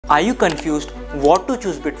Are you confused what to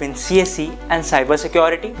choose between CSE and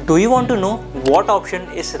cybersecurity? Do you want to know what option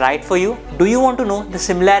is right for you? Do you want to know the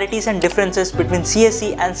similarities and differences between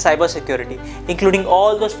CSE and cybersecurity, including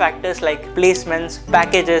all those factors like placements,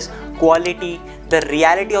 packages, quality, the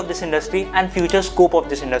reality of this industry and future scope of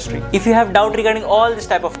this industry? If you have doubt regarding all this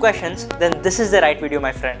type of questions, then this is the right video,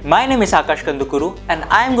 my friend. My name is Akash Kandukuru and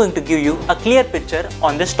I am going to give you a clear picture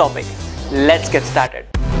on this topic. Let's get started.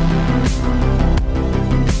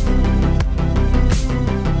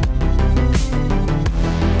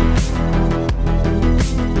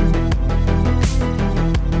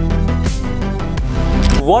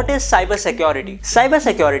 What is cybersecurity?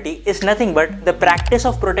 Cybersecurity is nothing but the practice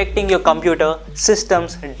of protecting your computer,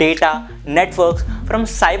 systems, data, networks from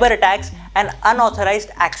cyber attacks and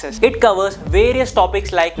unauthorized access. It covers various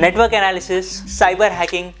topics like network analysis, cyber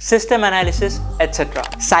hacking, system analysis, etc.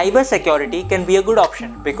 Cybersecurity can be a good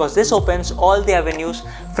option because this opens all the avenues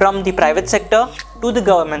from the private sector to the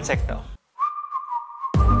government sector.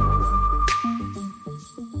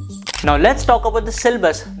 Now let's talk about the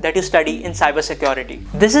syllabus that you study in cybersecurity.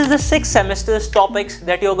 This is the 6 semesters topics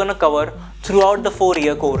that you're gonna cover throughout the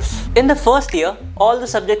 4-year course. In the first year, all the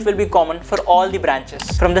subjects will be common for all the branches.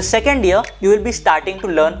 From the second year, you will be starting to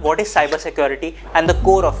learn what is cybersecurity and the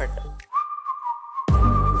core of it.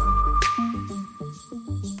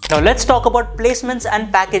 Now let's talk about placements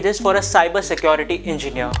and packages for a cybersecurity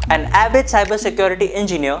engineer. An average cybersecurity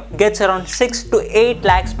engineer gets around 6 to 8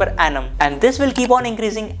 lakhs per annum, and this will keep on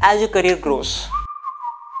increasing as your career grows.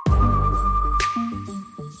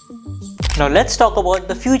 Now let's talk about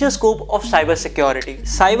the future scope of cybersecurity.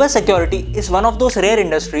 Cybersecurity is one of those rare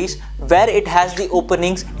industries where it has the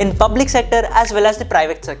openings in public sector as well as the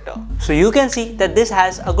private sector. So you can see that this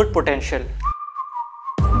has a good potential.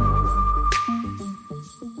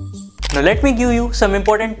 Now let me give you some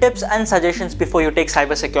important tips and suggestions before you take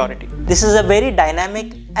cybersecurity. This is a very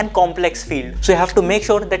dynamic and complex field, so you have to make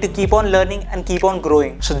sure that you keep on learning and keep on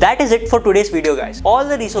growing. So that is it for today's video, guys. All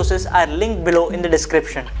the resources are linked below in the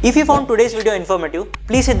description. If you found today's video informative,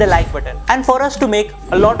 please hit the like button. And for us to make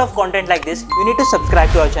a lot of content like this, you need to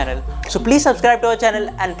subscribe to our channel. So please subscribe to our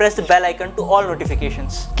channel and press the bell icon to all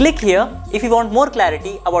notifications. Click here if you want more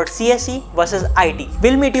clarity about CSE versus IT.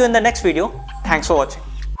 We'll meet you in the next video. Thanks for watching.